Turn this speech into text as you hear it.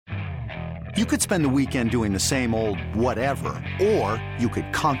You could spend the weekend doing the same old whatever, or you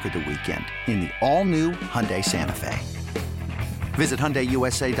could conquer the weekend in the all-new Hyundai Santa Fe. Visit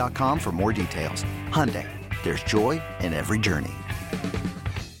HyundaiUSA.com for more details. Hyundai, there's joy in every journey.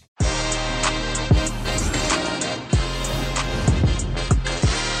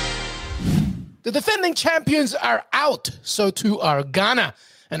 The defending champions are out, so too are Ghana.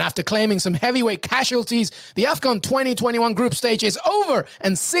 And after claiming some heavyweight casualties, the AFCON 2021 group stage is over,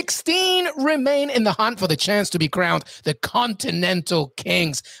 and 16 remain in the hunt for the chance to be crowned the Continental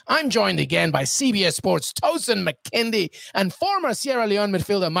Kings. I'm joined again by CBS Sports' Tosin McKindy and former Sierra Leone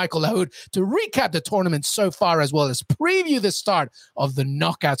midfielder Michael Lahoud to recap the tournament so far, as well as preview the start of the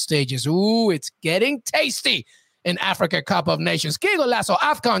knockout stages. Ooh, it's getting tasty in Africa Cup of Nations. Qué Golazo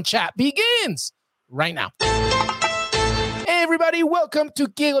AFCON chat begins right now. Hey everybody, welcome to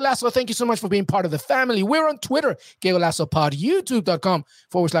Qué Golazo. Thank you so much for being part of the family. We're on Twitter, Qué Golazo Pod, youtube.com/Qué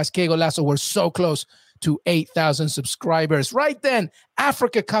Golazo. We're so close to 8,000 subscribers. Right then,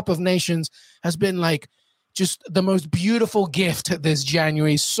 Africa Cup of Nations has been like just the most beautiful gift this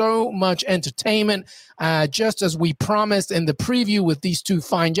January. So much entertainment, just as we promised in the preview with these two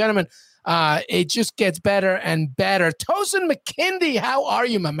fine gentlemen. It just gets better and better. Tosin McKindy, how are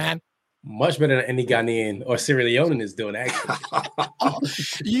you, my man? Much better than any Ghanaian or Sierra Leonean is doing, actually.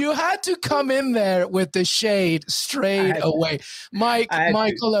 You had to come in there with the shade straight away.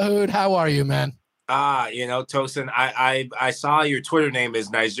 Michael Lahoud, how are you, man? Tosin, I saw your Twitter name is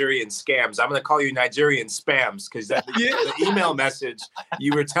Nigerian Scams. I'm going to call you Nigerian Spams because the email message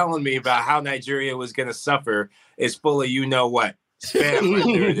you were telling me about how Nigeria was going to suffer is full of you-know-what. Spam, right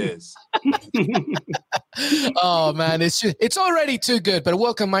there it is. Oh man, it's already too good. But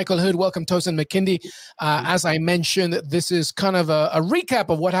welcome, Michael Hood. Welcome, Tosin McKindy. As I mentioned, this is kind of a recap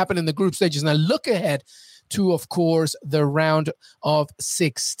of what happened in the group stages, and a look ahead to, of course, the round of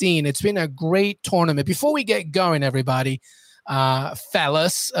 16. It's been a great tournament. Before we get going, everybody,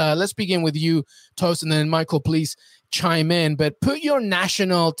 fellas, let's begin with you, Tosin, and then Michael, please chime in. But put your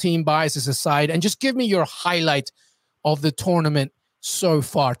national team biases aside and just give me your highlight of the tournament so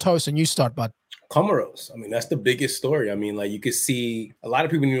far. Tosin, you start, bud. Comoros. I mean, that's the biggest story. I mean, like, you could see a lot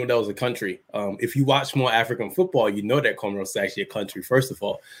of people knew that was a country. If you watch more African football, you know that Comoros is actually a country, first of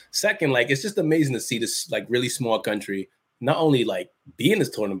all. Second, like, it's just amazing to see this, like, really small country not only, like, be in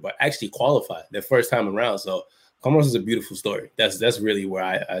this tournament, but actually qualify their first time around. So Comoros is a beautiful story. That's really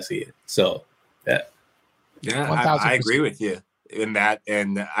where I see it. So, yeah. Yeah, I agree with you in that.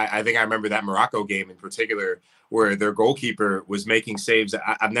 And I think I remember that Morocco game in particular, where their goalkeeper was making saves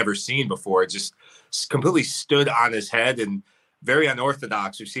I've never seen before. It just completely stood on his head and very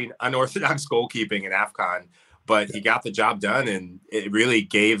unorthodox. We've seen unorthodox goalkeeping in AFCON, but he got the job done, and it really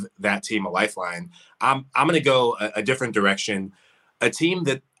gave that team a lifeline. I'm going to go a different direction. A team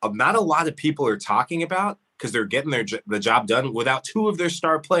that not a lot of people are talking about because they're getting the job done without two of their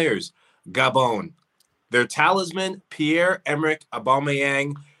star players, Gabon. Their talisman, Pierre-Emerick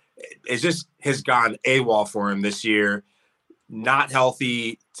Aubameyang, has gone AWOL for him this year. Not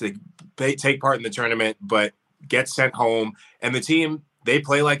healthy to take part in the tournament, but gets sent home. And the team, they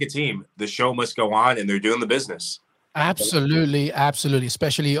play like a team. The show must go on, and they're doing the business. Absolutely, absolutely.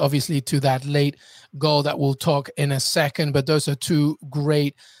 Especially, obviously, to that late goal that we'll talk in a second. But those are two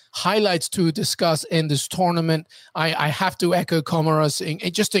great highlights to discuss in this tournament. I have to echo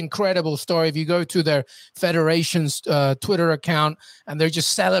Comoros. Just incredible story. If you go to their federation's Twitter account and they're just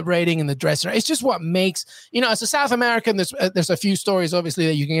celebrating in the dressing room, it's just what makes, as a South American, there's a few stories obviously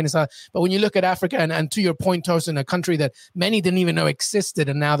that you can get inside. But when you look at Africa and to your point, Tosin, a country that many didn't even know existed,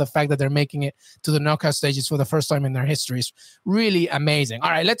 and now the fact that they're making it to the knockout stages for the first time in their history is really amazing.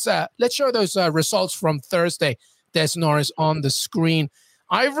 All right, let's show those results from Thursday. Des Norris on the screen.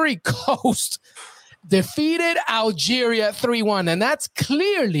 Ivory Coast defeated Algeria 3-1, and that's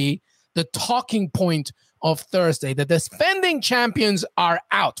clearly the talking point of Thursday. The defending champions are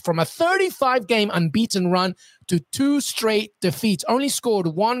out from a 35-game unbeaten run to 2 straight defeats, only scored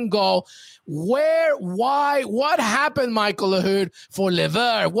 1 goal. Where, why, what happened, Michael Lahoud, for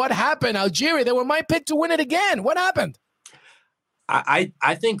Lever? What happened? Algeria, they were my pick to win it again. What happened?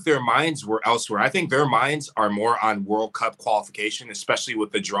 I think their minds were elsewhere. I think their minds are more on World Cup qualification, especially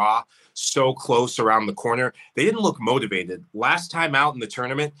with the draw so close around the corner. They didn't look motivated. Last time out in the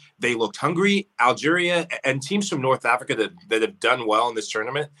tournament, they looked hungry. Algeria and teams from North Africa that have done well in this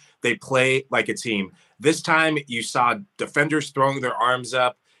tournament, they play like a team. This time you saw defenders throwing their arms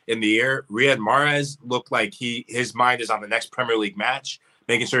up in the air. Riyad Mahrez looked like his mind is on the next Premier League match,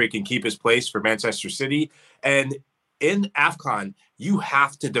 making sure he can keep his place for Manchester City. And in AFCON, you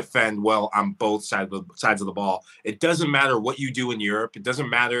have to defend well on both sides of the ball. It doesn't matter what you do in Europe. It doesn't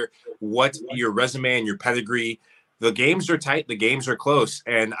matter what your resume and your pedigree. The games are tight. The games are close.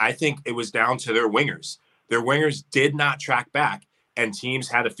 And I think it was down to their wingers. Their wingers did not track back, and teams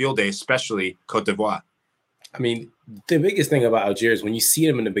had a field day, especially Côte d'Ivoire. I mean, the biggest thing about Algeria is when you see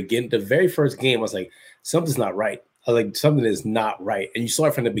them in the beginning, the very first game, I was like, something's not right. I was like, something is not right. And you saw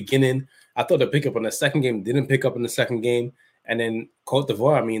it from the beginning. I thought the pickup on the second game didn't pick up in the second game. And then Côte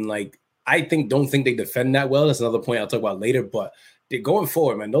d'Ivoire, I mean, like, don't think they defend that well. That's another point I'll talk about later. But they're going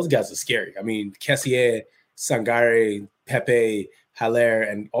forward, man. Those guys are scary. I mean, Kessié, Sangare, Pepe, Haller,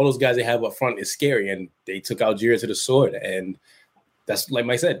 and all those guys they have up front is scary. And they took Algeria to the sword. And that's like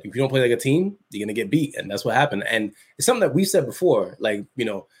Mike said, if you don't play like a team, you're going to get beat. And that's what happened. And it's something that we've said before, like, you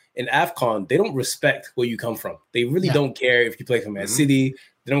know, in AFCON, they don't respect where you come from. They really don't care if you play for Man City.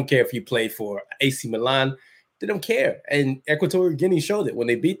 They don't care if you play for AC Milan. They don't care. And Equatorial Guinea showed it when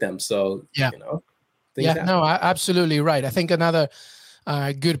they beat them. So, you know. No, absolutely right. I think another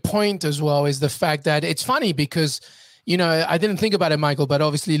good point as well is the fact that it's funny because, you know, I didn't think about it, Michael, but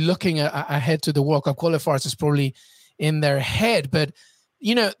obviously looking ahead to the World Cup qualifiers is probably in their head. But,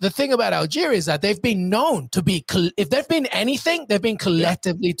 you know, the thing about Algeria is that they've been known to be, if they've been anything, they've been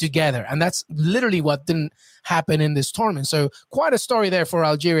collectively together. And that's literally what didn't happen in this tournament. So quite a story there for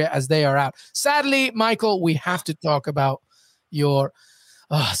Algeria as they are out. Sadly, Michael, we have to talk about your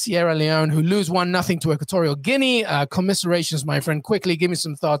Sierra Leone, who lose 1-0 to Equatorial Guinea. Commiserations, my friend. Quickly, give me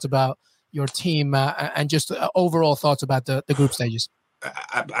some thoughts about your team and just overall thoughts about the group stages.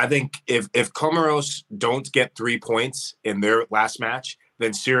 I think if Comoros don't get 3 points in their last match,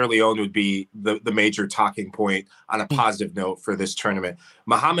 then Sierra Leone would be the major talking point on a positive note for this tournament.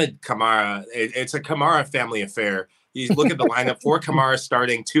 Mohamed Kamara, it's a Kamara family affair. You look at the lineup, 4 Kamara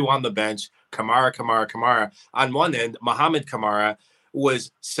starting, 2 on the bench. Kamara. On one end, Mohamed Kamara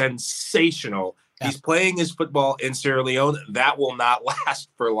was sensational. Yeah. He's playing his football in Sierra Leone. That will not last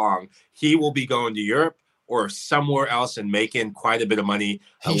for long. He will be going to Europe or somewhere else and making quite a bit of money.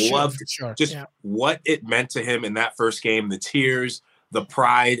 I loved what it meant to him in that first game, the tears, the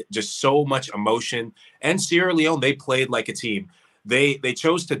pride, just so much emotion. And Sierra Leone, they played like a team. They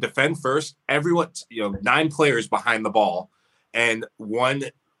chose to defend first. Everyone, 9 players behind the ball and 1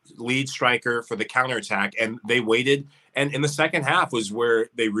 lead striker for the counterattack. And they waited. And in the second half was where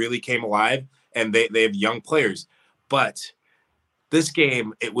they really came alive, and they have young players. But this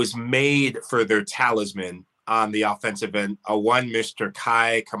game, it was made for their talisman on the offensive end. Mr.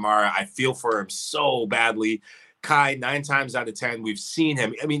 Kai Kamara. I feel for him so badly. Kai, 9 times out of 10, we've seen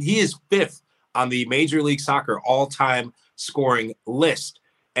him. I mean, he is 5th on the Major League Soccer all-time scoring list.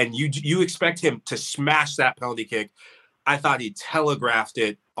 And you expect him to smash that penalty kick. I thought he telegraphed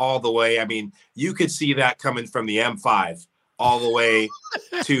it all the way. I mean, you could see that coming from the M5 all the way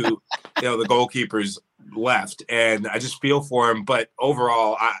to the goalkeeper's left. And I just feel for him. But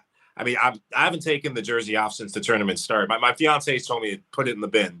overall, I haven't taken the jersey off since the tournament started. My fiance told me to put it in the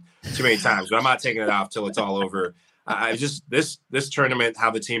bin too many times, but I'm not taking it off till it's all over. This tournament,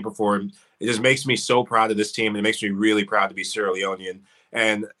 how the team performed, it just makes me so proud of this team. And it makes me really proud to be Sierra Leonean.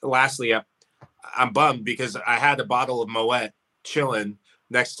 And lastly, I'm bummed because I had a bottle of Moet chilling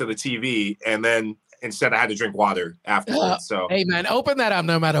next to the TV, and then instead I had to drink water afterwards. So hey man, open that up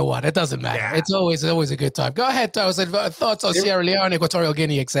no matter what. It doesn't matter. Yeah. It's always a good time. Go ahead, Tosin. Thoughts on Sierra Leone, Equatorial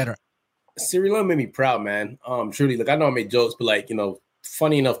Guinea, etc. Sierra Leone made me proud, man. Truly, look, I know I made jokes, but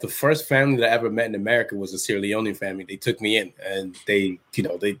funny enough, the first family that I ever met in America was a Sierra Leone family. They took me in, and they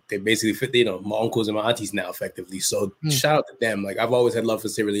basically fit, my uncles and my aunties now effectively. So shout out to them. Like, I've always had love for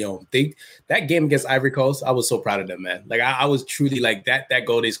Sierra Leone. That game against Ivory Coast, I was so proud of them, man. Like, I was truly like that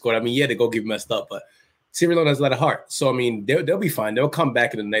goal they scored. I mean, yeah, the goalkeeper messed up, but Sierra Leone has a lot of heart. So, I mean, they'll be fine. They'll come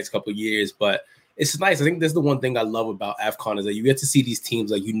back in the next couple of years, but it's nice. I think that's the one thing I love about AFCON is that you get to see these teams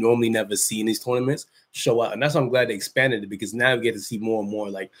like you normally never see in these tournaments show up. And that's why I'm glad they expanded it, because now we get to see more and more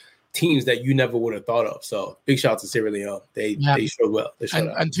like teams that you never would have thought of. So big shout out to Sierra Leone. They showed well.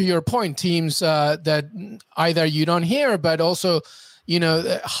 And to your point, teams that either you don't hear, but also,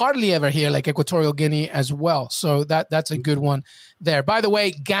 hardly ever hear, like Equatorial Guinea as well. So that's a good one there. By the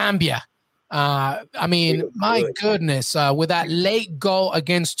way, Gambia. My goodness, with that late goal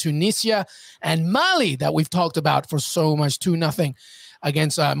against Tunisia, and Mali that we've talked about for so much, 2-0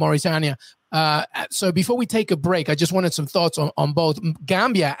 against Mauritania. So before we take a break, I just wanted some thoughts on both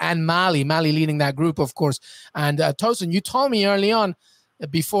Gambia and Mali leading that group, of course. And Tosin, you told me early on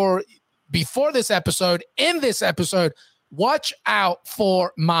before this episode, watch out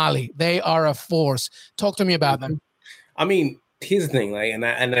for Mali. They are a force. Talk to me about them. I mean, here's the thing, like, and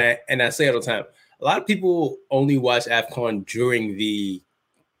I say it all the time. a lot of people only watch AFCON during the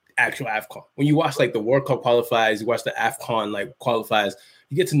actual AFCON. When you watch like the World Cup qualifiers, you watch the AFCON like qualifiers,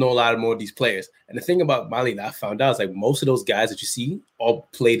 you get to know a lot more of these players. And the thing about Mali that I found out is like most of those guys that you see all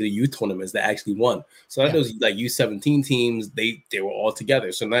played the youth tournaments that actually won. So those like U17 teams, they were all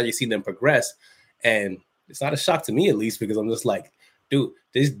together. So now you see them progress, and it's not a shock to me, at least, because I'm just like, dude,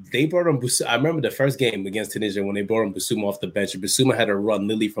 they brought on Bissouma. I remember the first game against Tunisia when they brought on Bissouma off the bench. Bissouma had to run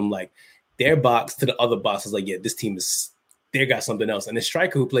literally from like their box to the other box. I was like, yeah, this team they got something else. And the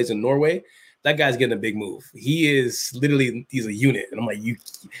striker who plays in Norway, that guy's getting a big move. He's a unit. And I'm like, you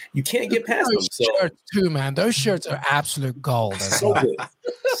can't get past them. So shirts too, man. Those shirts are absolute gold. So good.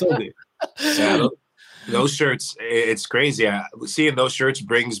 So good. Yeah, those shirts, it's crazy. Seeing those shirts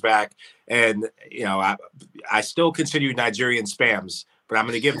brings back, and I still continue Nigerian spams, but I'm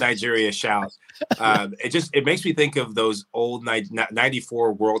going to give Nigeria a shout. It makes me think of those old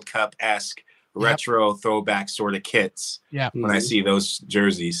 94 World Cup-esque retro throwback sort of kits. Yeah, when I see those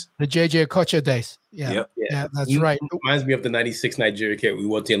jerseys, the JJ Okocha days. Yeah, yeah, that's right. It reminds me of the '96 Nigeria kit we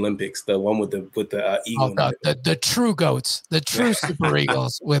won the Olympics, the one with the eagle. Oh God, the true goats, the true Super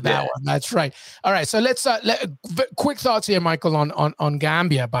Eagles with that one. That's right. All right, so let's quick thoughts here, Michael, on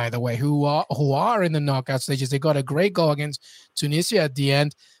Gambia, by the way, who are in the knockout stages. They got a great goal against Tunisia at the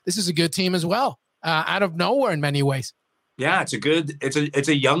end. This is a good team as well, out of nowhere in many ways. Yeah, it's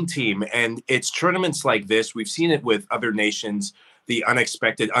a young team, and it's tournaments like this. We've seen it with other nations, the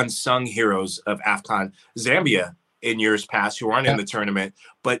unexpected, unsung heroes of AFCON, Zambia in years past, who aren't in the tournament.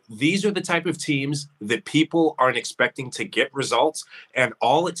 But these are the type of teams that people aren't expecting to get results, and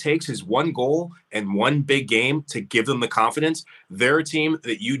all it takes is one goal and one big game to give them the confidence. They're a team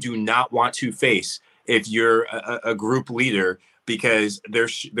that you do not want to face if you're a group leader, because they're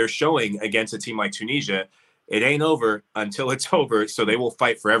showing against a team like Tunisia, it ain't over until it's over, so they will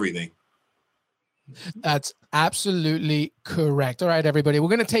fight for everything. That's absolutely correct. All right, everybody, we're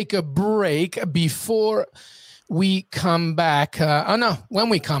going to take a break before we come back. When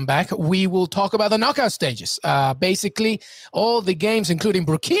we come back, we will talk about the knockout stages. Basically, all the games, including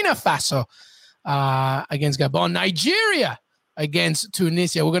Burkina Faso against Gabon, Nigeria against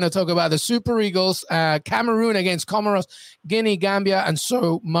Tunisia. We're going to talk about the Super Eagles, Cameroon against Comoros, Guinea, Gambia, and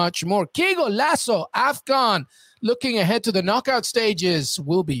so much more. Qué Golazo, AFCON, looking ahead to the knockout stages.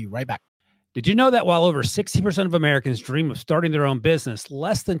 We'll be right back. Did you know that while over 60% of Americans dream of starting their own business,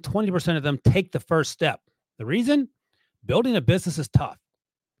 less than 20% of them take the first step? The reason? Building a business is tough.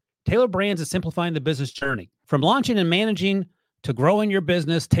 Taylor Brands is simplifying the business journey. From launching and managing to growing your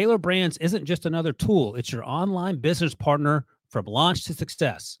business, Taylor Brands isn't just another tool. It's your online business partner from launch to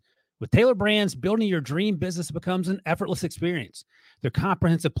success. With Taylor Brands, building your dream business becomes an effortless experience. Their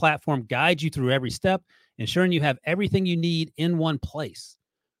comprehensive platform guides you through every step, ensuring you have everything you need in one place.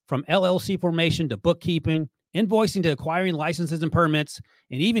 From LLC formation to bookkeeping, invoicing to acquiring licenses and permits,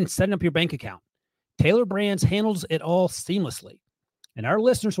 and even setting up your bank account, Taylor Brands handles it all seamlessly. And our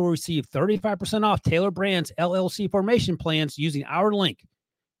listeners will receive 35% off Taylor Brands LLC formation plans using our link,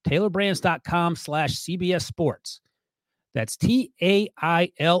 taylorbrands.com/CBS Sports. That's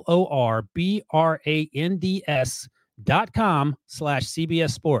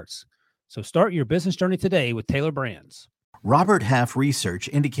TAILORBRANDS.com/CBS Sports. So start your business journey today with Taylor Brands. Robert Half research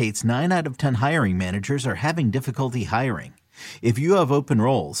indicates 9 out of 10 hiring managers are having difficulty hiring. If you have open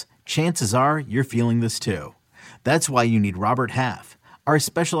roles, chances are you're feeling this too. That's why you need Robert Half. Our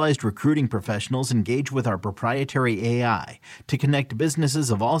specialized recruiting professionals engage with our proprietary AI to connect businesses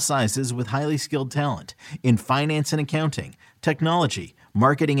of all sizes with highly skilled talent in finance and accounting, technology,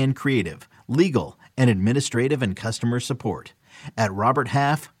 marketing and creative, legal, and administrative and customer support. At Robert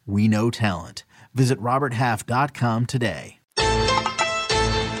Half, we know talent. Visit roberthalf.com today.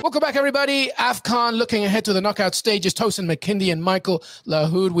 Welcome back, everybody. AFCON, looking ahead to the knockout stages. Tosin McKindy and Michael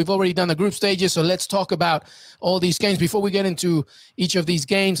Lahoud. We've already done the group stages, so let's talk about all these games. Before we get into each of these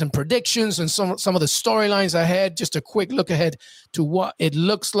games and predictions and some of the storylines ahead, just a quick look ahead to what it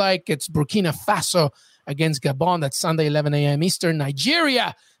looks like. It's Burkina Faso against Gabon. That's Sunday, 11 a.m. Eastern.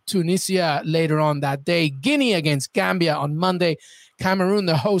 Nigeria, Tunisia later on that day. Guinea against Gambia on Monday. Cameroon,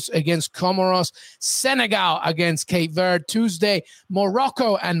 the host, against Comoros. Senegal against Cape Verde Tuesday.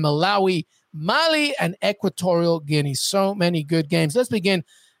 Morocco and Malawi. Mali and Equatorial Guinea. So many good games. Let's begin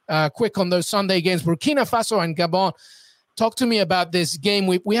quick on those Sunday games. Burkina Faso and Gabon. Talk to me about this game.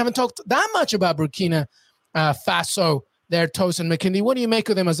 We haven't talked that much about Burkina Faso there, Tosin McKindy. What do you make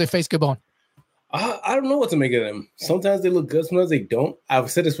of them as they face Gabon? I don't know what to make of them. Sometimes they look good, sometimes they don't. I've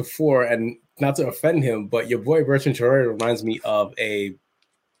said this before, and not to offend him, but your boy Bertrand Traoré reminds me of a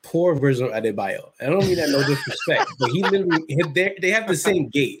poor version of Adebayo. I don't mean that no disrespect, but he literally they have the same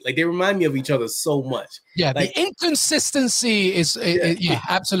gait. Like they remind me of each other so much. Yeah, like, the inconsistency is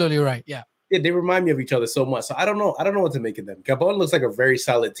absolutely right. Yeah, they remind me of each other so much. So I don't know what to make of them. Gabon looks like a very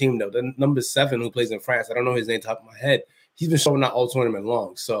solid team though. The number 7 who plays in France, I don't know his name top of my head. He's been showing out all tournament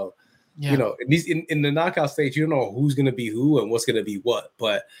long. So you know, in the knockout stage, you don't know who's gonna be who and what's gonna be what.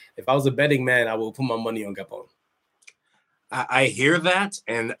 But if I was a betting man, I will put my money on Gabon. I hear that,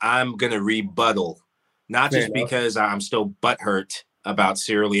 and I'm going to rebuttal, not just because I'm still butthurt about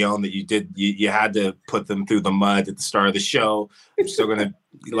Sierra Leone that you had to put them through the mud at the start of the show. I'm still going to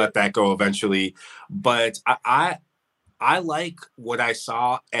let that go eventually. But I like what I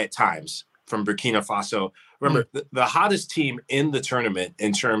saw at times from Burkina Faso. Remember, the hottest team in the tournament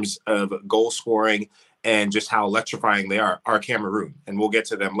in terms of goal scoring and just how electrifying they are Cameroon, and we'll get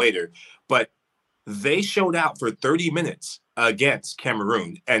to them later. But they showed out for 30 minutes against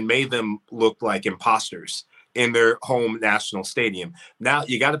Cameroon and made them look like imposters in their home national stadium. Now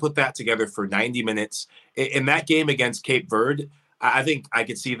you got to put that together for 90 minutes. In that game against Cape Verde, I think I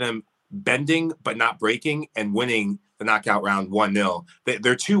could see them bending but not breaking and winning the knockout round 1-0.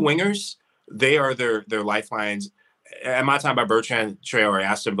 They're two wingers. They are their lifelines. I'm not talking about Bertrand Traoré,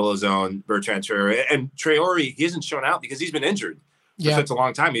 Aston Villa's own Bertrand Traoré. And Traoré, he hasn't shown out because he's been injured for such a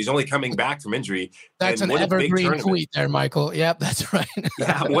long time. He's only coming back from injury. That's an evergreen tweet there, Michael. Yep, that's right.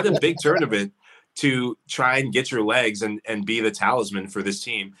 Yeah, what a big tournament to try and get your legs and be the talisman for this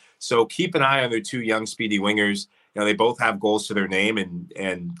team. So keep an eye on their two young, speedy wingers. You know, they both have goals to their name,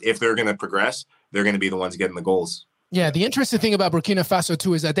 and if they're going to progress, they're going to be the ones getting the goals. Yeah, the interesting thing about Burkina Faso,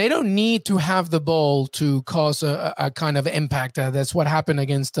 too, is that they don't need to have the ball to cause a kind of impact. That's what happened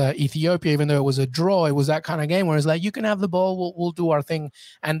against Ethiopia, even though it was a draw. It was that kind of game where it's like, you can have the ball, we'll do our thing.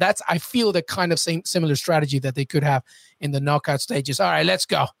 And that's, I feel, the kind of similar strategy that they could have in the knockout stages. All right, let's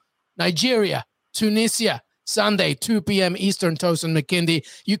go. Nigeria, Tunisia, Sunday, 2 p.m. Eastern, Tosin McKindy.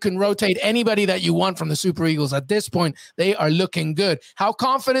 You can rotate anybody that you want from the Super Eagles. At this point, they are looking good. How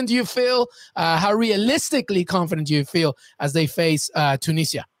confident do you feel? How realistically confident do you feel as they face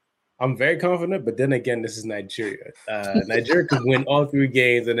Tunisia? I'm very confident, but then again, this is Nigeria. Nigeria could win all 3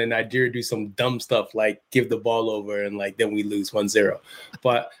 games, and then Nigeria do some dumb stuff like give the ball over, and like then we lose 1-0.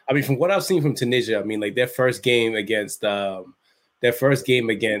 But I mean, from what I've seen from Tunisia, I mean, like their first game against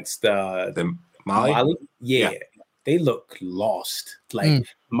Mali? Yeah. They look lost. Like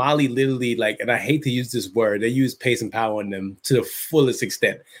Mali literally, like, and I hate to use this word, they use pace and power on them to the fullest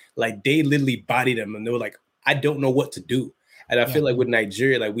extent. Like they literally bodied them, and they were like, I don't know what to do. And I feel like with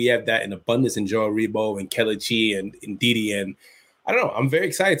Nigeria, like we have that in abundance in Joe Aribo and Kelechi and Ndidi. And I don't know, I'm very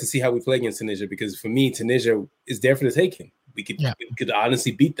excited to see how we play against Tunisia, because for me, Tunisia is there for the taking. We could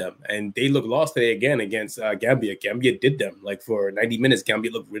honestly beat them. And they look lost today again against Gambia. Gambia did them. Like for 90 minutes,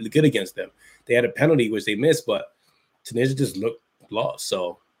 Gambia looked really good against them. They had a penalty, which they missed, but Tunisia just looked lost.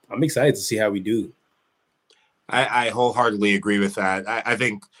 So I'm excited to see how we do. I wholeheartedly agree with that. I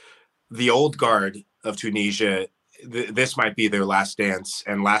think the old guard of Tunisia, this might be their last dance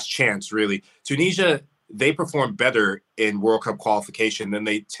and last chance, really. Tunisia, they perform better in World Cup qualification than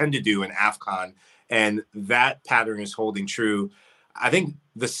they tend to do in AFCON. And that pattern is holding true. I think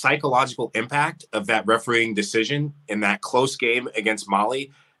the psychological impact of that refereeing decision in that close game against Mali,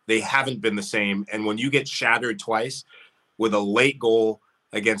 they haven't been the same. And when you get shattered twice with a late goal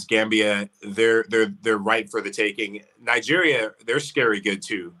against Gambia, they're ripe for the taking. Nigeria, they're scary good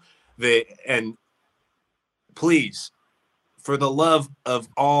too. And please, for the love of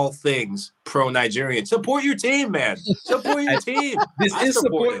all things pro-Nigerian, support your team, man. Support your team. This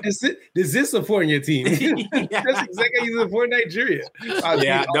is supporting your team. That's exactly how you support Nigeria.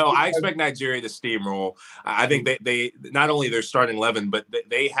 I expect Nigeria to steamroll. I think they not only their starting 11, but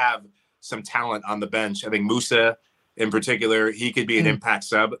they have some talent on the bench. I think Musa, in particular, he could be an impact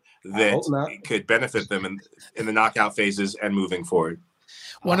sub that could benefit them in the knockout phases and moving forward.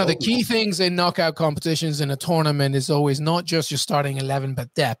 One of the key things in knockout competitions in a tournament is always not just your starting 11,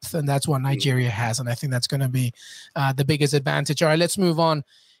 but depth. And that's what Nigeria has. And I think that's going to be the biggest advantage. All right, let's move on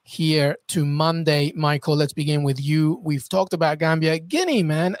here to Monday. Michael, let's begin with you. We've talked about Gambia. Guinea,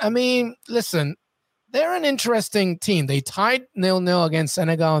 man. I mean, listen, they're an interesting team. They tied 0-0 against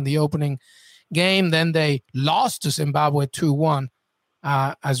Senegal in the opening game. Then they lost to Zimbabwe 2-1.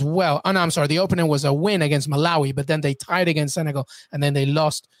 As well. Oh, no, I'm sorry. The opening was a win against Malawi, but then they tied against Senegal, and then they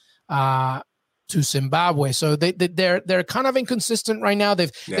lost to Zimbabwe. So they're kind of inconsistent right now.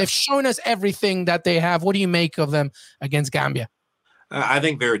 They've shown us everything that they have. What do you make of them against Gambia? I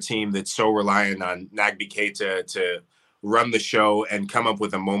think they're a team that's so reliant on Nagbe Keita to run the show and come up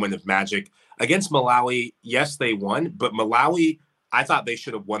with a moment of magic. Against Malawi, yes, they won, but Malawi I thought they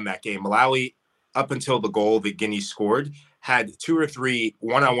should have won that game. Malawi, up until the goal that Guinea scored, had 2 or 3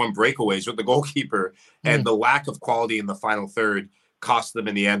 one-on-one breakaways with the goalkeeper, and the lack of quality in the final third cost them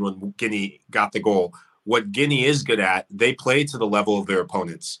in the end when Guinea got the goal. What Guinea is good at, they play to the level of their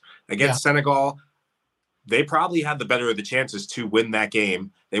opponents. Against Senegal, they probably had the better of the chances to win that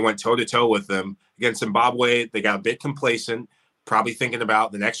game. They went toe-to-toe with them. Against Zimbabwe, they got a bit complacent, probably thinking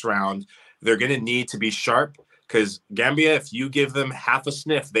about the next round. They're going to need to be sharp because Gambia, if you give them half a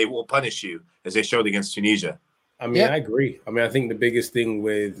sniff, they will punish you, as they showed against Tunisia. I mean, I agree. I mean, I think the biggest thing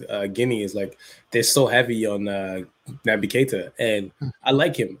with Guinea is like they're so heavy on Naby Keita, and I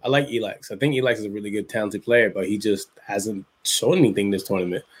like him. I like Elix. I think Elix is a really good, talented player, but he just hasn't shown anything this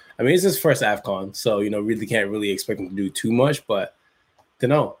tournament. I mean, it's his first AFCON, so really can't really expect him to do too much. But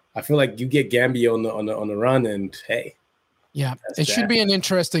don't know. I feel like you get Gambia on the run, and hey. Yeah, it should be an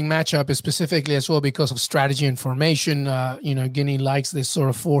interesting matchup, specifically as well because of strategy and formation. Guinea likes this sort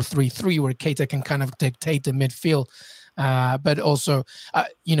of 4-3-3 where Keita can kind of dictate the midfield. But also,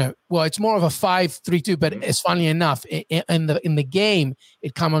 it's more of a 5-3-2. But it's funny enough, in the game,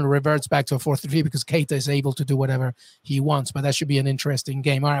 it kind of reverts back to a 4-3-3 because Keita is able to do whatever he wants. But that should be an interesting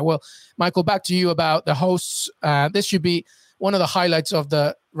game. All right, well, Michael, back to you about the hosts. This should be one of the highlights of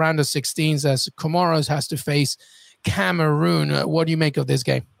the round of 16s as Comoros has to face Cameroon. What do you make of this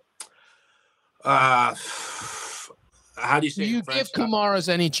game? How do you say? Do you give Comoros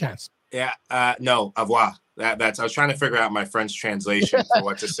any chance? Yeah, no. Au revoir. That's. I was trying to figure out my French translation for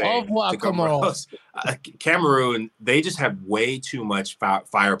what to say. Au revoir, to Comoros. Cameroon. They just have way too much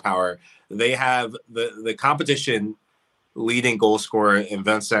firepower. They have the competition leading goal scorer in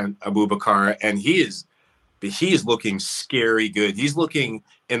Vincent Aboubakar, and he is looking scary good. He's looking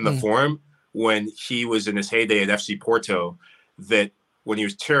in the form when he was in his heyday at FC Porto, that when he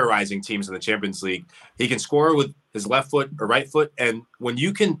was terrorizing teams in the Champions League, he can score with his left foot or right foot. And when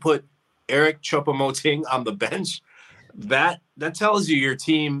you can put Eric Choupo-Moting on the bench, that tells you your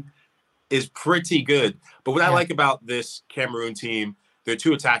team is pretty good. But what I like about this Cameroon team, they're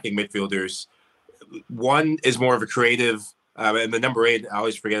 2 attacking midfielders. One is more of a creative, and the number 8, I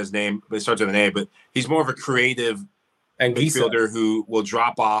always forget his name, but it starts with an A, but he's more of a creative midfielder who will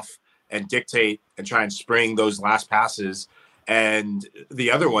drop off and dictate and try and spring those last passes. And the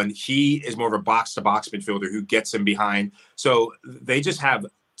other one, he is more of a box-to-box midfielder who gets him behind. So they just have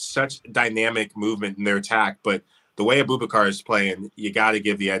such dynamic movement in their attack. But the way Aboubakar is playing, you got to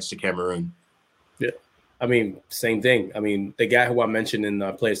give the edge to Cameroon. Yeah. I mean, same thing. I mean, the guy who I mentioned in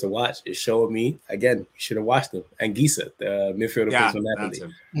Players to Watch, it showed me, again, you should have watched him. Anguissa, the midfielder from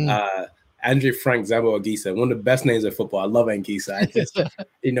Napoli. Andre Frank Zambo Anguissa, one of the best names in football. I love Anguissa. I just,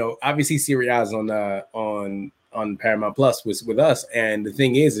 obviously Serie A is on Paramount Plus with us. And the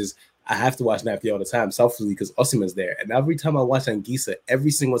thing is I have to watch Napoli all the time, selfishly, because Osimhen's there. And every time I watch Anguissa,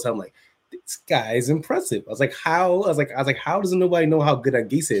 every single time I'm like, this guy is impressive. I was like, how doesn't nobody know how good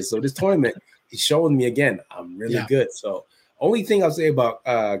Anguissa is? So this tournament, he's showing me again, I'm really good. So only thing I'll say about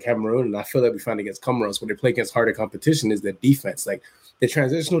Cameroon, and I feel like we find against Comoros when they play against harder competition, is their defense. Like the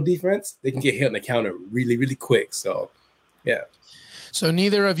transitional defense, they can get hit on the counter really, really quick. So, yeah. So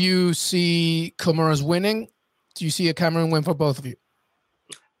neither of you see Comoros winning? Do you see a Cameroon win for both of you?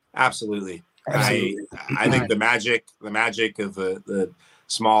 Absolutely. I think the magic of the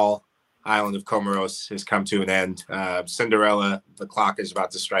small island of Comoros has come to an end. Cinderella, the clock is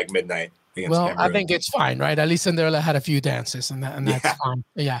about to strike midnight. Well, Cameroon. I think it's fine, right? At least Cinderella had a few dances, and that's fine.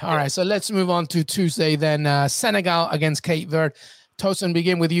 Yeah. All right. So let's move on to Tuesday then. Senegal against Cape Verde. Tosin,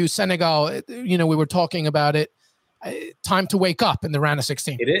 begin with you. Senegal, we were talking about it. Time to wake up in the round of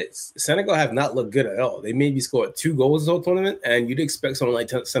 16. It is. Senegal have not looked good at all. They maybe scored 2 goals this whole tournament, and you'd expect someone like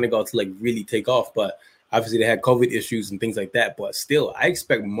Senegal to really take off, but obviously they had COVID issues and things like that. But still, I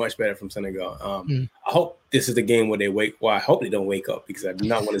expect much better from Senegal. I hope this is the game where they wake. Well, I hope they don't wake up because I do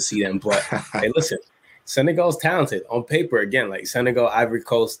not want to see them. But hey, listen, Senegal's talented on paper. Again, like Senegal, Ivory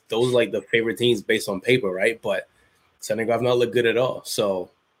Coast, those are the favorite teams based on paper, right? But Senegal have not looked good at all. So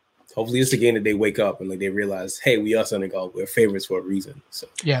hopefully it's the game that they wake up and they realize, hey, we are Senegal. We're favorites for a reason. So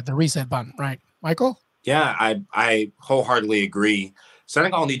yeah, the reset button, right? Michael? Yeah, I wholeheartedly agree.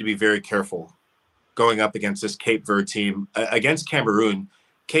 Senegal need to be very careful going up against this Cape Verde team. Against Cameroon,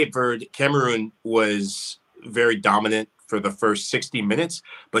 Cameroon was very dominant for the first 60 minutes,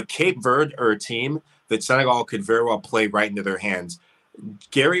 but Cape Verde are a team that Senegal could very well play right into their hands.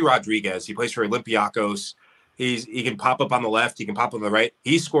 Gary Rodriguez, he plays for Olympiacos. He can pop up on the left. He can pop up on the right.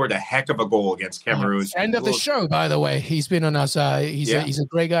 He scored a heck of a goal against Cameroon. Friend of the show, by the way. He's been on us. He's a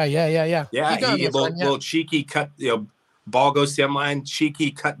great guy. Yeah. Yeah, little cheeky cut. Ball goes to the end line,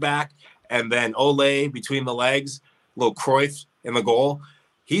 cheeky cut back, and then Ole between the legs. Little Cruyff in the goal.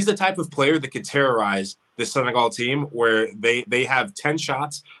 He's the type of player that could terrorize the Senegal team, where they have 10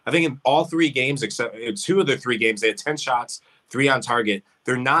 shots. I think in all 3 games, except 2 of the 3 games, they had 10 shots, 3 on target.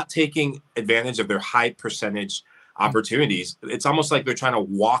 They're not taking advantage of their high percentage opportunities. It's almost like they're trying to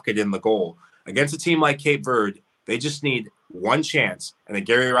walk it in the goal. Against a team like Cape Verde, they just need one chance, and then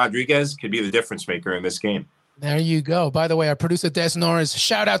Gary Rodriguez could be the difference maker in this game. There you go. By the way, our producer Des Norris,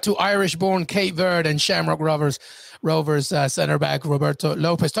 shout out to Irish-born Cape Verde and Shamrock Rovers center back Roberto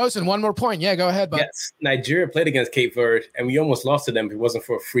Lopez. Tosin, one more point. Yeah, go ahead, bud. Yes, Nigeria played against Cape Verde, and we almost lost to them if it wasn't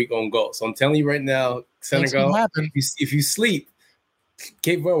for a freak own goal. So I'm telling you right now, Senegal, if you sleep,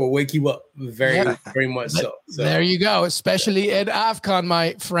 Cape Verde will wake you up very much so. There you go, especially in AFCON,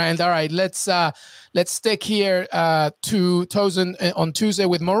 my friend. All right, let's stick here to Tosin on Tuesday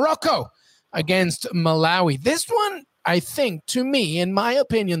with Morocco against Malawi. This one, I think, to me, in my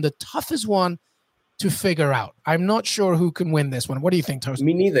opinion, the toughest one to figure out. I'm not sure who can win this one. What do you think, Tosin?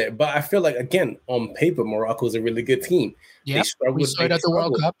 Me neither, but I feel like, again, on paper, Morocco is a really good team. Yeah, we saw it at the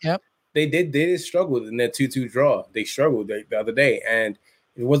World Cup. Yep. They did struggle in that 2-2 draw. They struggled the other day, and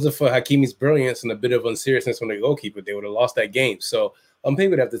if it wasn't for Hakimi's brilliance and a bit of unseriousness from the goalkeeper, they would have lost that game. So on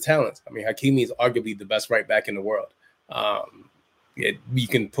paper, they have the talent. I mean, Hakimi is arguably the best right back in the world. You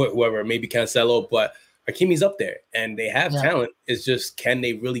can put whoever, maybe Cancelo, but Hakimi's up there, and they have talent. It's just, can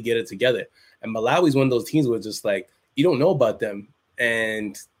they really get it together? And Malawi's one of those teams where it's just like, you don't know about them,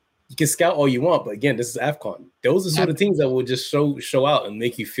 and you can scout all you want, but again, this is AFCON. Those are sort of teams that will just show out and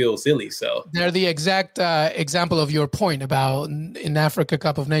make you feel silly. So they're the exact example of your point about in Africa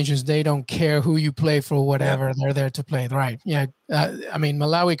Cup of Nations, they don't care who you play for, whatever. They're there to play, right? Yeah. I mean,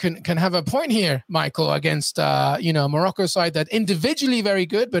 Malawi can have a point here, Michael, against Morocco side that individually very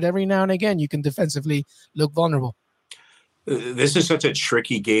good, but every now and again you can defensively look vulnerable. This is such a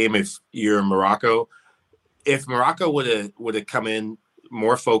tricky game if you're Morocco. If Morocco would have come in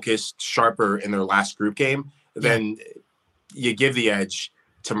more focused, sharper in their last group game, then you give the edge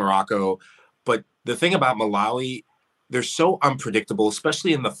to Morocco. But the thing about Malawi, they're so unpredictable,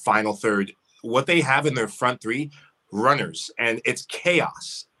 especially in the final third. What they have in their front 3, runners, and it's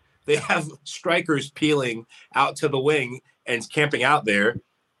chaos. They have strikers peeling out to the wing and camping out there.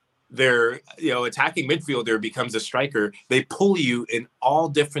 Their attacking midfielder becomes a striker. They pull you in all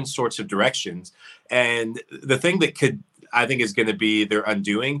different sorts of directions. And the thing that I think is going to be their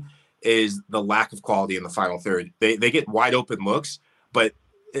undoing is the lack of quality in the final third. They get wide open looks, but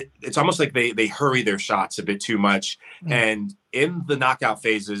it's almost like they hurry their shots a bit too much. And in the knockout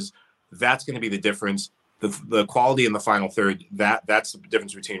phases, that's going to be the difference. The quality in the final third, that's the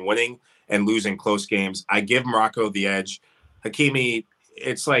difference between winning and losing close games. I give Morocco the edge. Hakimi,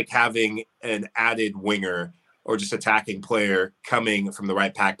 it's like having an added winger or just attacking player coming from the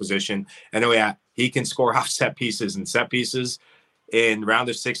right pack position. And he can score off set pieces, and set pieces in round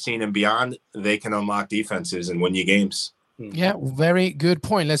of 16 and beyond, they can unlock defenses and win you games. Yeah, very good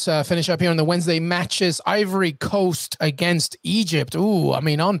point. Let's finish up here on the Wednesday matches. Ivory Coast against Egypt. Ooh, I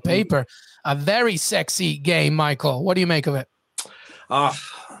mean, on paper, a very sexy game, Michael. What do you make of it?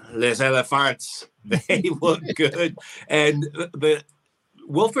 Les Elephants, they look good. And the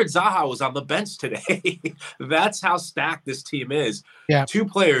Wilfred Zaha was on the bench today. That's how stacked this team is. Yeah. 2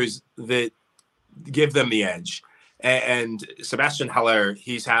 players that give them the edge. And Sebastian Haller,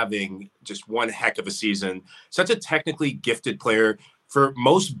 he's having just one heck of a season. Such a technically gifted player. For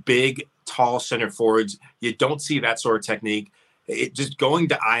most big, tall center forwards, you don't see that sort of technique. Just going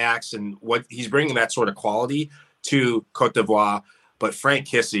to Ajax and what he's bringing that sort of quality to Cote d'Ivoire. But Frank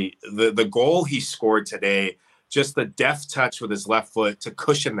Kissy, the goal he scored today, just the deft touch with his left foot to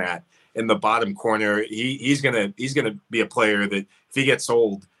cushion that in the bottom corner. He's gonna be a player that if he gets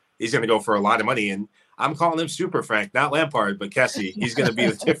sold, he's gonna go for a lot of money. And I'm calling him Super Frank, not Lampard, but Kessie. He's gonna be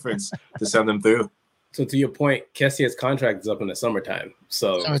the difference to send them through. So to your point, Kessie's contract is up in the summertime.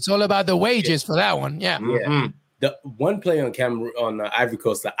 So it's all about the wages for that one. Yeah. Mm-hmm. The one player on Ivory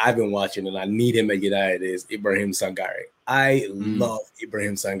Coast that I've been watching and I need him at United is Ibrahim Sangare. I love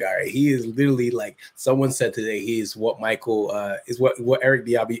Ibrahim Sangare. He is literally, like someone said today, he is what Eric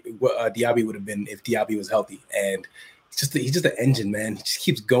Diaby would have been if Diaby was healthy. And he's just an engine, man. He just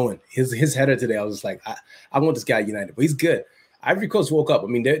keeps going. His header today, I was just like, I want this guy at United, but he's good. Ivory Coast woke up. I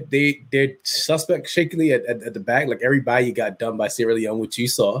mean, they're suspect shakily at the back. Like everybody got done by Sierra Leone, which you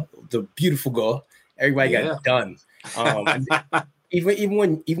saw, the beautiful goal. Everybody got done. Even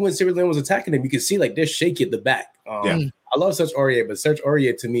when Sierra Leone was attacking them, you could see like they're shaky at the back. I love Serge Aurier, but Serge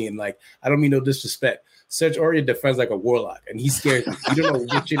Aurier to me, and like I don't mean no disrespect, Serge Aurier defends like a warlock, and he scares me. You don't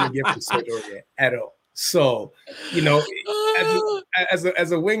know what you're gonna get from Serge Aurier at all. So,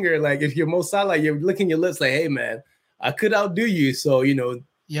 as a winger, like if you're Mo Salah, you're licking your lips like, hey man, I could outdo you. So,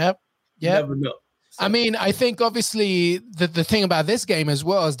 Yep. You never know. So. I mean, I think obviously the thing about this game as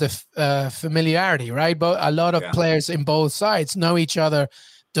well is the familiarity, right? But a lot of players in both sides know each other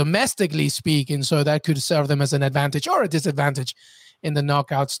domestically speaking, so that could serve them as an advantage or a disadvantage in the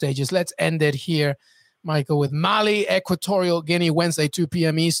knockout stages. Let's end it here, Michael, with Mali, Equatorial Guinea, Wednesday, 2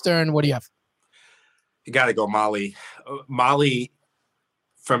 p.m. Eastern. What do you have? You got to go Mali. Mali,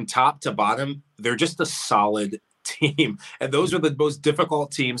 from top to bottom, they're just a solid team, and those are the most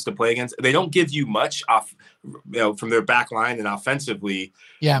difficult teams to play against. They don't give you much off, from their back line, and offensively,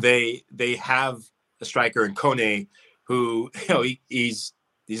 they have a striker in Kone who, he's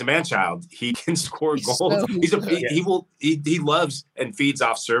a man child. He can score goals. He loves and feeds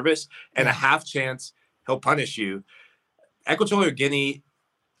off service, and a half chance he'll punish you. Equatorial Guinea,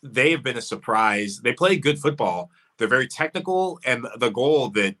 they have been a surprise. They play good football. They're very technical, and the goal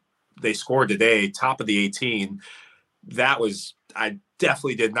that they scored today, top of the 18, I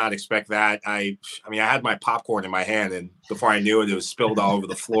definitely did not expect that. I mean, I had my popcorn in my hand, and before I knew it, it was spilled all over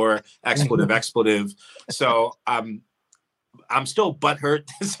the floor. Expletive. So I'm still butthurt,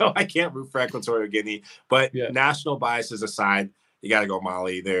 so I can't root for Equatorial Guinea. But national biases aside, you got to go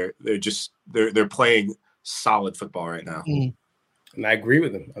Mali. They're playing solid football right now. And I agree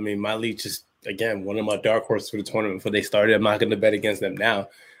with them. I mean, Mali just, again, one of my dark horses for the tournament before they started. I'm not going to bet against them now.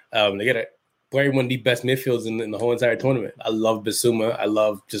 They got one of the best midfields in the whole entire tournament. I love Bissouma. I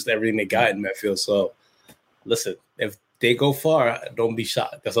love just everything they got in midfield. So, listen, if they go far, don't be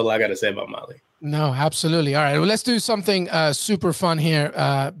shocked. That's all I got to say about Mali. No, absolutely. All right, well, let's do something super fun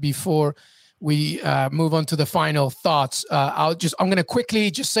here before we move on to the final thoughts. I'm going to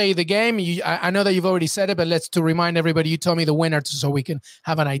quickly just say the game. I know that you've already said it, but to remind everybody, you tell me the winner so we can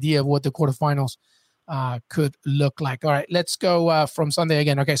have an idea of what the quarterfinals could look like. All right, let's go from Sunday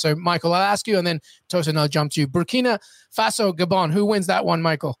again. Okay, so Michael, I'll ask you, and then Tosin, I'll jump to you. Burkina Faso, Gabon. Who wins that one,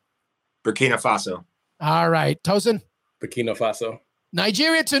 Michael? Burkina Faso. All right, Tosin? Burkina Faso.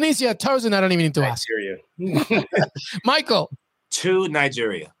 Nigeria, Tunisia. Tosin, I don't even need to ask. Nigeria. Michael? 2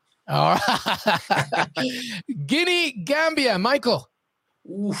 Nigeria. All right. Guinea, Gambia. Michael?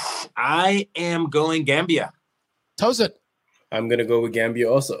 Oof, I am going Gambia. Tosin? I'm going to go with Gambia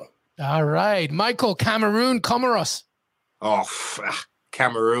also. All right. Michael, Cameroon, Comoros. Oh,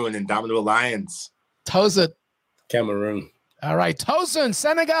 Cameroon, Indomitable Lions. Tosin? Cameroon. All right. Tosin,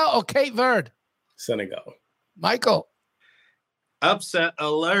 Senegal or Cape Verde? Senegal. Michael? Upset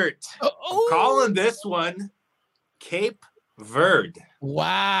alert. Calling this one Cape Verde.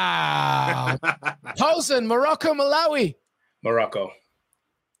 Wow. Tosin, Morocco, Malawi. Morocco.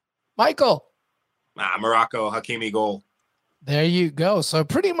 Michael? Morocco, Hakimi goal. There you go. So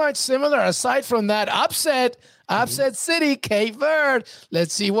pretty much similar. Aside from that upset city, Cape Verde.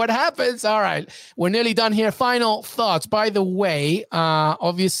 Let's see what happens. All right. We're nearly done here. Final thoughts. By the way,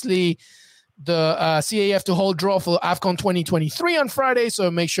 obviously the CAF to hold draw for AFCON 2023 on Friday. So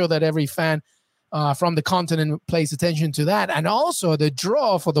make sure that every fan from the continent pays attention to that. And also the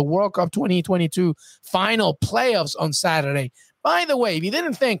draw for the World Cup 2022 final playoffs on Saturday. By the way, if you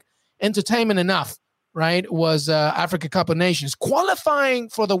didn't think entertainment enough, right, was Africa Cup of Nations. Qualifying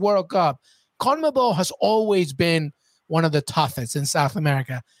for the World Cup, CONMEBOL has always been one of the toughest in South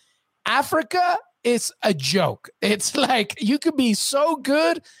America. Africa is a joke. It's like you could be so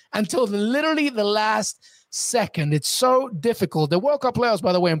good until literally the last second. It's so difficult. The World Cup playoffs,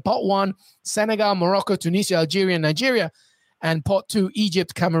 by the way, in Pot 1, Senegal, Morocco, Tunisia, Algeria, and Nigeria. And Pot 2,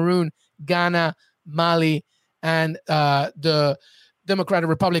 Egypt, Cameroon, Ghana, Mali, and the Democratic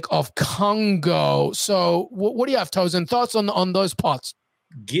Republic of Congo. So what do you have, Tosin? Thoughts on those pots?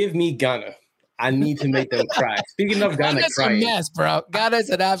 Give me Ghana. I need to make them cry. Speaking of Ghana crying. Ghana's a mess, bro. Ghana's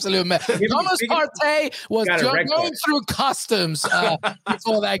an absolute mess. Thomas Partey was going through customs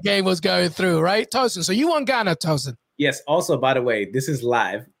before that game was going through, right? Tosin, so you want Ghana, Tosin? Yes. Also, by the way, this is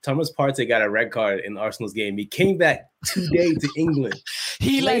live. Thomas Partey got a red card in Arsenal's game. He came back today to England.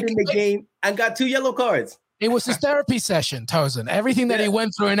 He played in the game and got 2 yellow cards. It was his therapy session, Tosin. Everything that he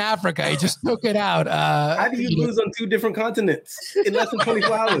went through in Africa, he just took it out. How do you lose on 2 different continents in less than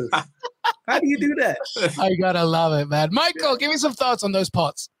 24 hours? How do you do that? I gotta love it, man. Michael, give me some thoughts on those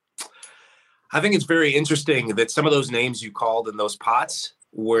pots. I think it's very interesting that some of those names you called in those pots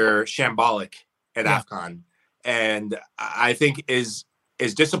were shambolic at AFCON. And I think as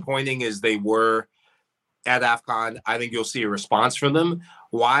disappointing as they were at AFCON, I think you'll see a response from them.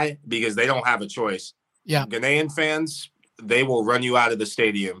 Why? Because they don't have a choice. Yeah, Ghanaian fans, they will run you out of the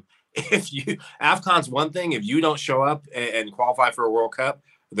stadium. AFCON's one thing, if you don't show up and qualify for a World Cup,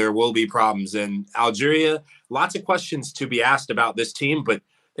 there will be problems. And Algeria, lots of questions to be asked about this team, but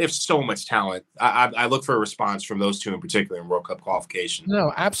They have so much talent. I look for a response from those two in particular in World Cup qualification.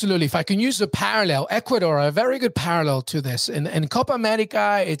 No, absolutely. If I can use a parallel, Ecuador are a very good parallel to this. In Copa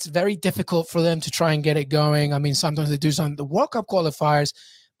America, it's very difficult for them to try and get it going. I mean, sometimes they do something. The World Cup qualifiers,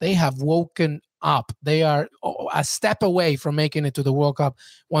 they have woken up. They are a step away from making it to the World Cup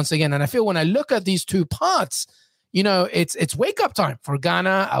once again. And I feel when I look at these two pots, you know, it's wake up time for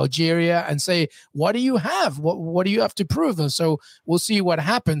Ghana, Algeria, and say, what do you have? What do you have to prove? And so we'll see what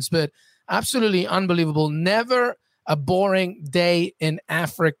happens. But absolutely unbelievable. Never a boring day in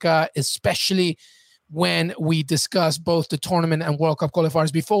Africa, especially when we discuss both the tournament and World Cup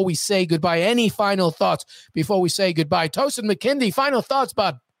qualifiers. Before we say goodbye, any final thoughts before we say goodbye? Tosin McKindy, final thoughts,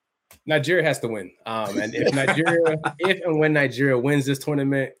 bud. Nigeria has to win. And if and when Nigeria wins this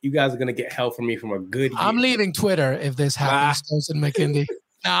tournament, you guys are going to get hell from me from a good year. I'm leaving Twitter if this happens, Tosin McKindy.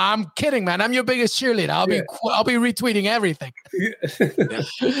 No, I'm kidding, man. I'm your biggest cheerleader. I'll be retweeting everything.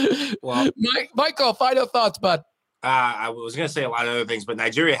 Well, Michael, final thoughts, bud. I was going to say a lot of other things, but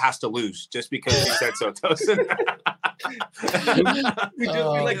Nigeria has to lose just because you said so, Tosin. We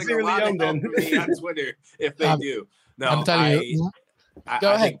like Sierra Leone on Twitter if they do. No, I'm telling you.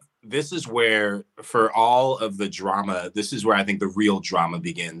 Go ahead. I think this is where, for all of the drama, this is where I think the real drama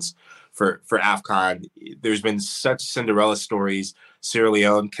begins for AFCON. There's been such Cinderella stories. Sierra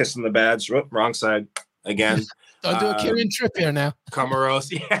Leone kissing the badge, wrong side again. Don't do a Kieran Trippier now.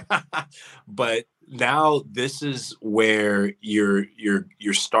 Comoros, yeah. But now this is where your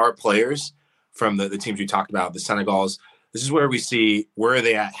star players from the teams we talked about, the Senegals, this is where we see where are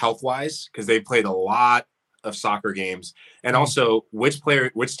they at health-wise, because they played a lot of soccer games, and also which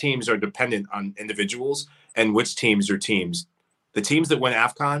teams are dependent on individuals and which teams are teams. The teams that win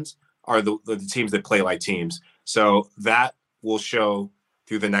AFCONs are the teams that play like teams. So that will show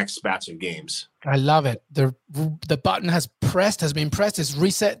through the next batch of games. I love it. The button has been pressed. It's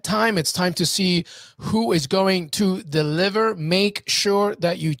reset time. It's time to see who is going to deliver. Make sure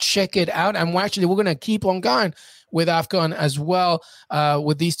that you check it out. And we're going to keep on going with AFCON as well,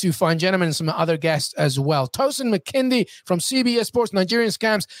 with these two fine gentlemen and some other guests as well. Tosin McKindy from CBS Sports Nigerian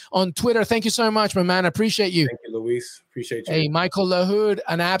Scams on Twitter. Thank you so much, my man. I appreciate you. Thank you, Luis. Appreciate you. Hey, Michael Lahoud,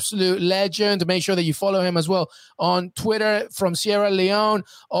 an absolute legend. Make sure that you follow him as well on Twitter, from Sierra Leone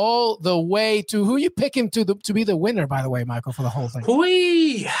all the way to who you pick him to be the winner, by the way, Michael, for the whole thing.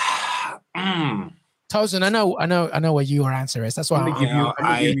 Tosin, I know what your answer is. That's why I'm give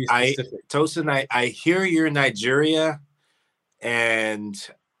you Tosin, I hear you're Nigeria, and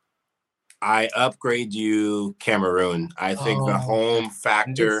I upgrade you Cameroon. I think the home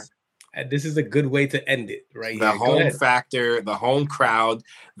factor. This is a good way to end it, right? The home factor, the home crowd.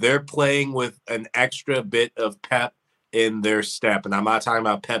 They're playing with an extra bit of pep in their step, and I'm not talking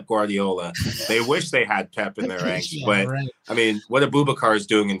about Pep Guardiola. They wish they had Pep in their ranks, but right. I mean, what Abubakar is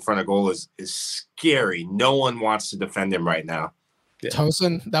doing in front of goal is scary. No one wants to defend him right now. Yeah.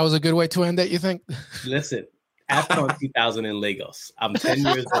 Tosin, that was a good way to end it, you think? Listen, AFCON 2000 in Lagos. I'm 10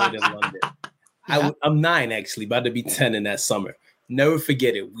 years old in London. I'm 9, actually, about to be 10 in that summer. Never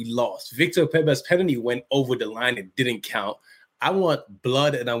forget it. We lost. Victor Pepe's penalty went over the line. It didn't count. I want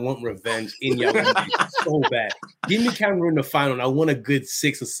blood and I want revenge in Yaoundé so bad. Give me Cameroon in the final, and I want a good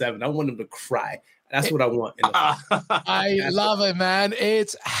 6 or 7. I want them to cry. That's what I want. I love it, man.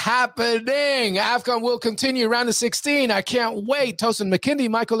 It's happening. AFCON will continue round of 16. I can't wait. Tosin McKindy,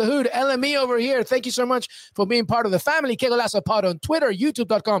 Michael Lahoud, LME over here. Thank you so much for being part of the family. Que Golazo Pod on Twitter,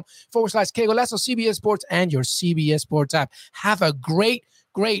 youtube.com/Que Golazo, CBS Sports, and your CBS Sports app. Have a great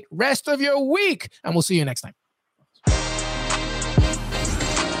rest of your week, and we'll see you next time.